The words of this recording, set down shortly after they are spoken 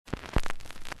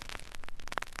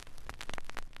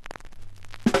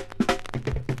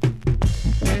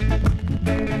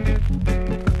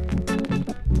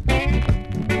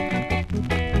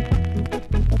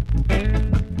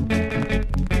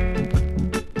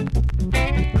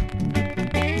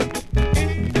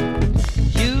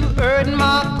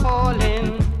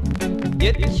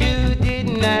yet you did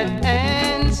not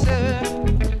answer.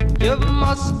 You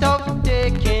must have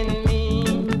taken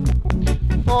me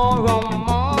for a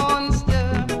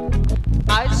monster.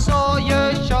 I saw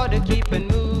your shadow keep on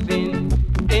moving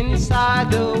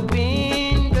inside the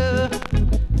window,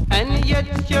 and yet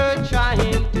you're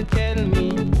trying to tell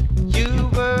me you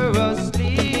were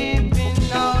asleep.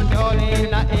 Now,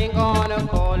 darling, I ain't gonna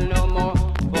call no more,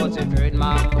 'cause you heard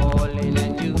my calling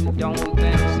and you don't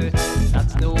answer.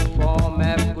 That's no form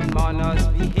of good manners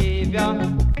behavior.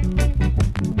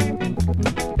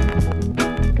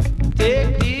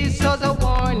 Take this as a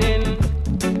warning,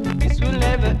 this will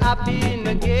never happen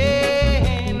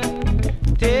again.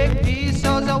 Take this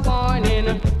as a warning,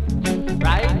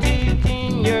 write it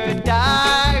in your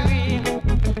diary.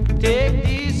 Take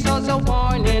this as a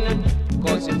warning,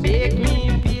 'cause you make me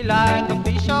feel like a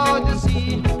fish out the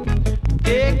sea.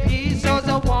 Take this as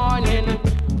a warning,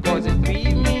 'cause it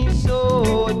grieves me so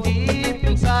deep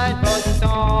inside, but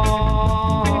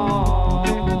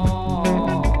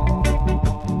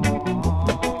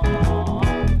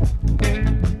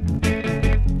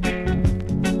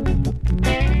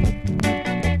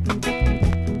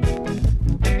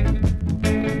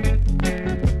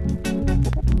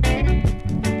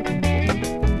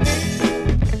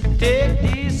take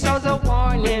this as a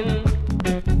warning,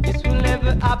 this will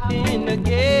never happen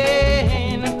again.